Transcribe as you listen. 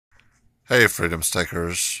Hey, Freedom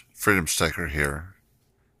Stickers. Freedom Sticker here.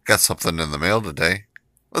 Got something in the mail today.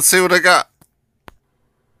 Let's see what I got.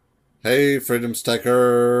 Hey, Freedom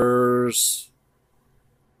Stickers.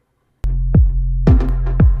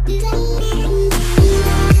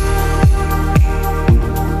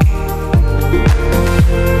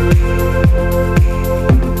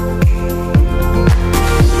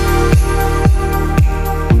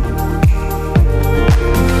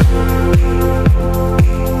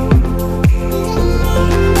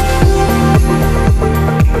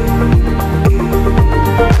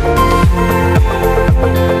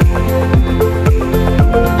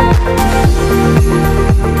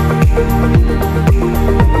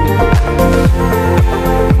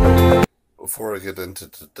 Before I get into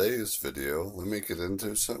today's video, let me get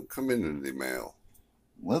into some community mail.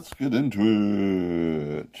 Let's get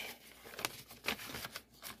into it.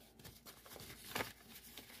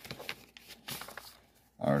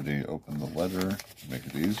 I already opened the letter to make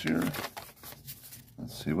it easier.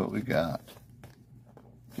 Let's see what we got.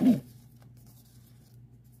 Ooh.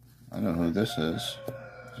 I know who this is.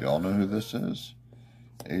 Do y'all know who this is?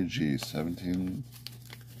 AG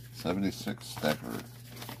 1776 Stacker.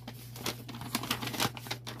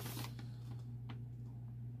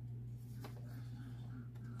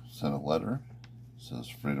 Sent a letter. It says,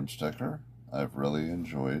 Freedom Sticker, I've really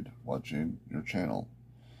enjoyed watching your channel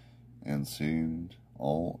and seeing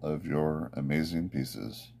all of your amazing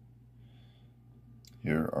pieces.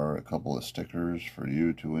 Here are a couple of stickers for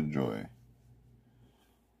you to enjoy.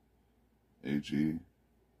 AG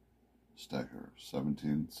Stacker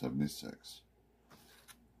 1776.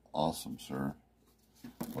 Awesome, sir.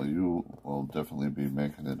 Well, you will definitely be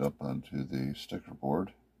making it up onto the sticker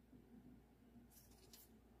board.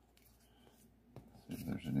 See if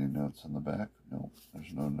there's any notes on the back. Nope,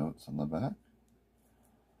 there's no notes on the back.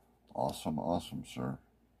 Awesome, awesome, sir.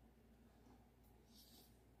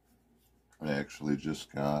 I actually just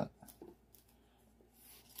got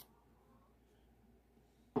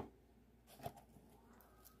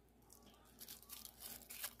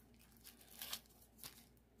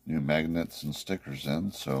new magnets and stickers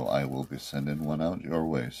in, so I will be sending one out your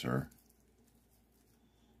way, sir.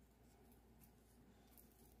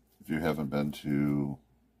 If you haven't been to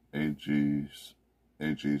AG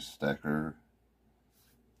Stacker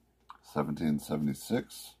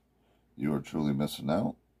 1776, you are truly missing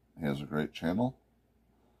out. He has a great channel.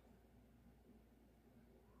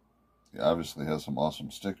 He obviously has some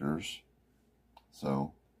awesome stickers,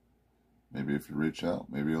 so maybe if you reach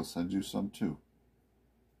out, maybe he'll send you some too.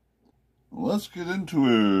 Let's get into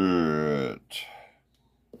it.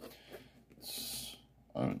 It's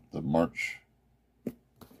the March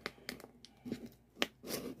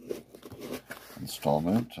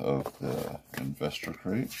installment of the Investor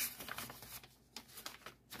Crate.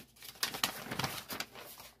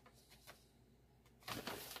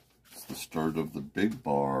 It's the start of the big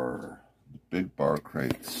bar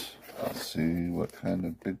crates. Let's see what kind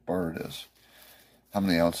of big bar it is. How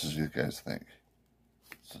many ounces do you guys think?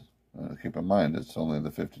 Keep in mind, it's only the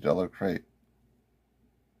 $50 crate.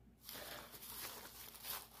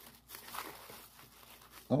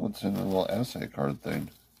 Oh, it's in a little assay card thing.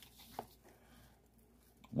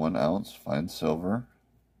 1 ounce fine silver,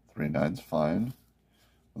 3/9 fine,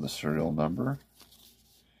 with a serial number,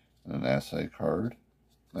 and an assay card.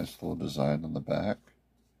 Nice little design on the back.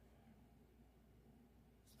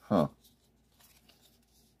 Huh.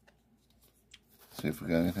 See if we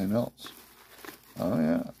got anything else. Oh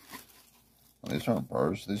yeah. Well, these aren't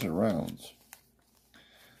bars, these are rounds.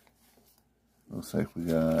 Looks like we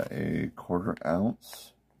got a 1/4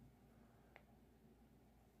 ounce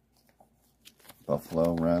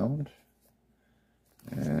Buffalo round,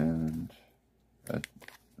 and is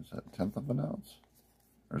that 1/10 of an ounce,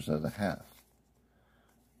 or is that a half?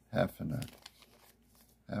 Half and a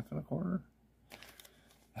 1/4.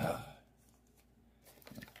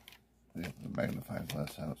 We have the magnifying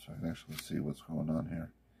glass out so I can actually see what's going on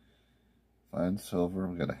here. Fine silver,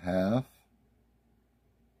 we got a half.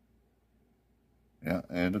 Yeah,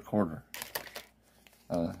 and a 1/4.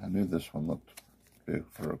 I knew this one looked big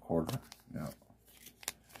for a 1/4. Yeah.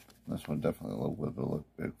 This one definitely would look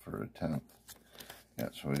big for a 1/10.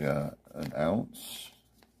 Yeah, so we got 1 ounce,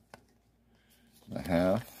 and a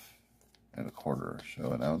half, and a 1/4. So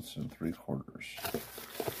 1 ounce and 3/4.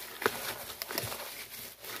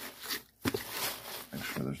 Make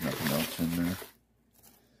sure there's nothing else in there.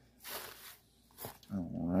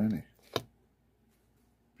 Alrighty.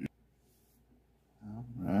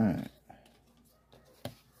 Alright.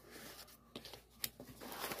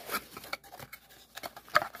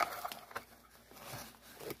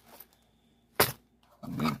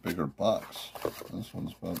 bigger box. This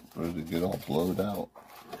one's about ready to get all blowed out.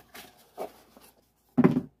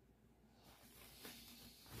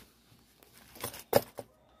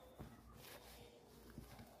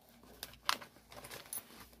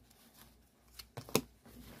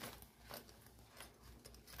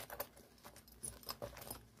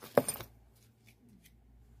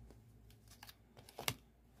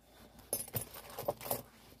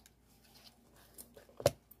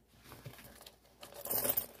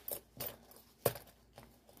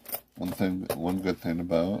 One good thing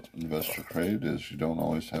about Investor Crate is you don't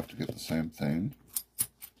always have to get the same thing.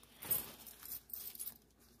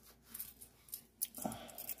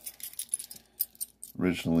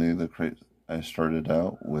 Originally, the crate, I started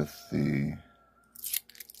out with the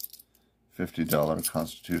 $50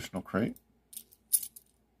 Constitutional Crate.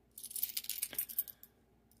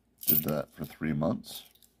 Did that for 3 months.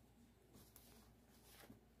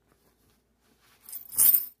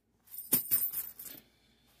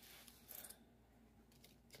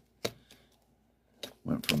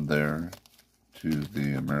 Went from there to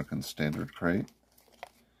the American Standard Crate,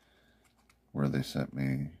 where they sent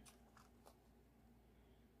me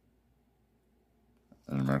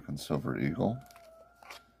an American Silver Eagle,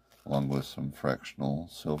 along with some fractional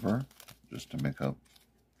silver, just to make up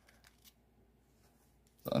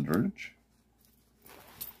the underage.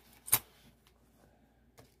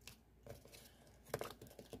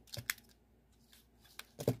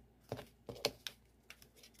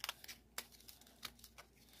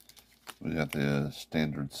 We got the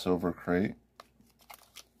standard silver crate.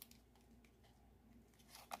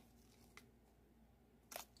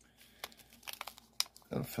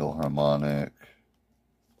 Got a Philharmonic,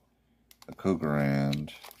 a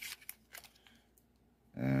Cougarand,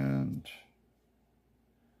 and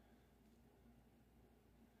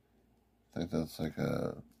I think that's like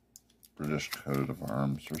a British coat of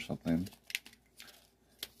arms or something.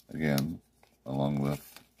 Again, along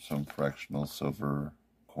with some fractional silver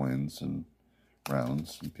coins and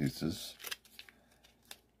rounds and pieces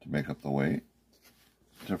to make up the weight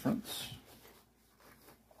difference.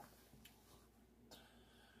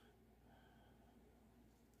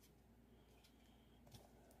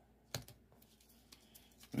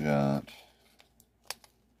 We got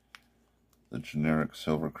the generic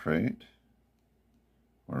silver crate,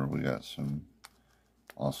 where we got some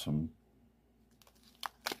awesome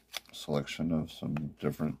selection of some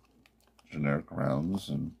different generic rounds,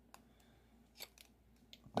 and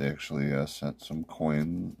they actually sent some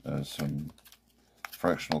some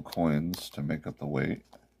fractional coins to make up the weight,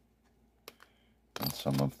 and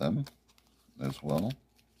some of them as well,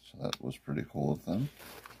 so that was pretty cool of them.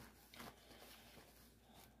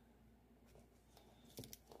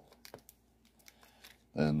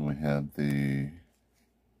 Then we had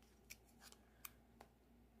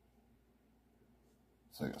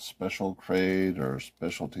it's like a special crate or a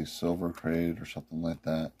specialty silver crate or something like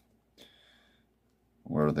that,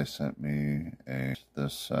 where they sent me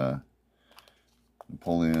this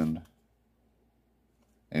Napoleon,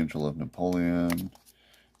 Angel of Napoleon,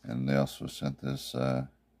 and they also sent this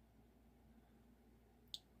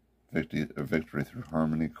Victory Through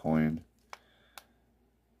Harmony coin.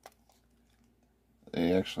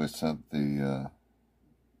 They actually sent the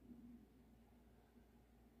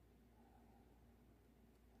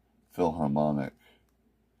Philharmonic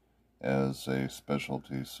as a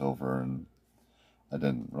specialty silver, and I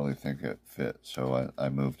didn't really think it fit, so I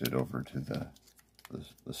moved it over to the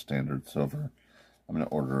standard silver. I'm going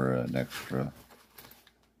to order an extra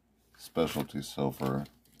specialty silver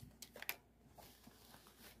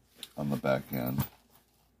on the back end.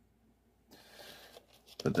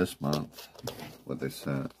 But this month, what they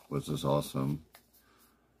sent was this awesome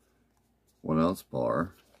 1 ounce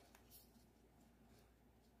bar.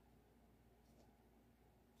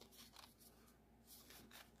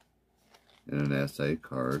 And an SA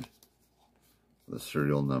card with a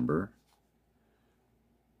serial number,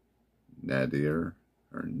 Nadir,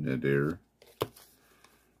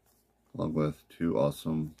 along with 2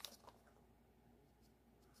 awesome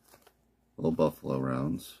little buffalo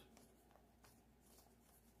rounds.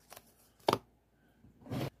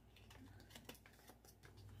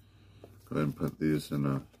 Go ahead and put these in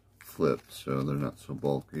a flip so they're not so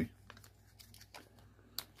bulky.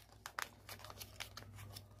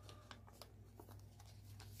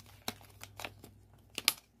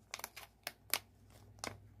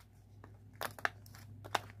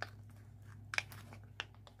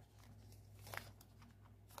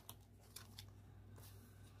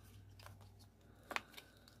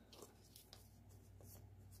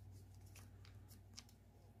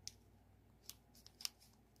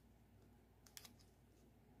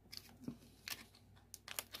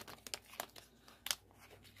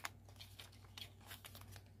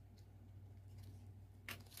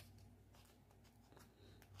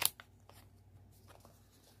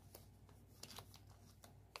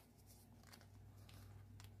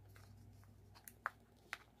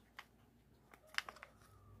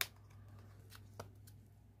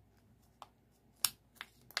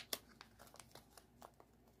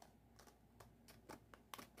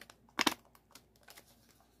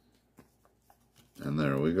 And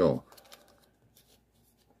there we go.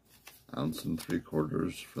 1 3/4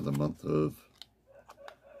 ounce for the month of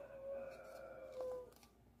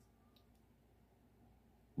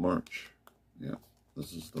March. Yeah,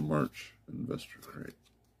 this is the March Investor Crate.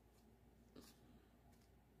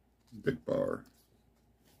 Big bar.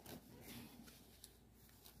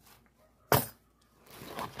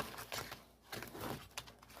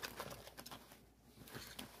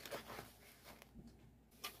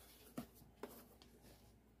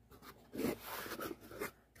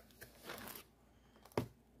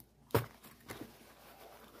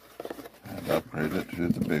 And upgrade it to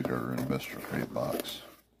the bigger Investor Crate box.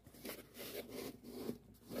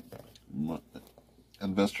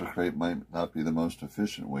 Investor Crate might not be the most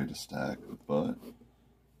efficient way to stack, but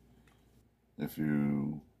if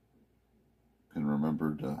you can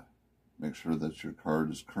remember to make sure that your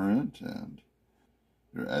card is current and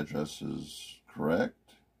your address is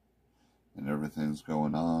correct and everything's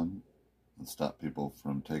going on, and stop people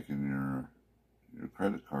from taking your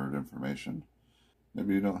credit card information,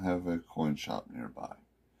 maybe you don't have a coin shop nearby.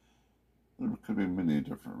 There could be many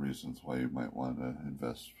different reasons why you might want to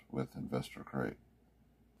invest with Investor Crate.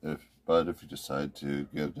 But if you decide to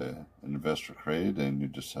get an Investor Crate and you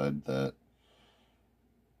decide that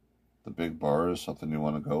the big bar is something you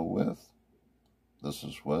want to go with, this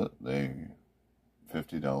is what a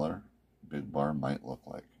 $50 big bar might look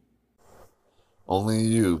like. Only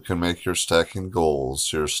you can make your stacking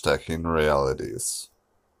goals your stacking realities.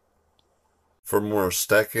 For more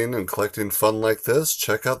stacking and collecting fun like this,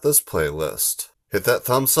 check out this playlist. Hit that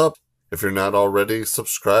thumbs up. If you're not already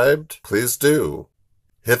subscribed, please do.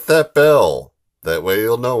 Hit that bell. That way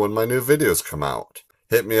you'll know when my new videos come out.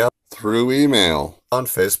 Hit me up through email, on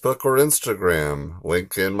Facebook or Instagram,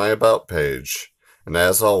 link in my About page. And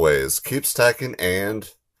as always, keep stacking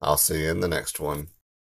and I'll see you in the next one.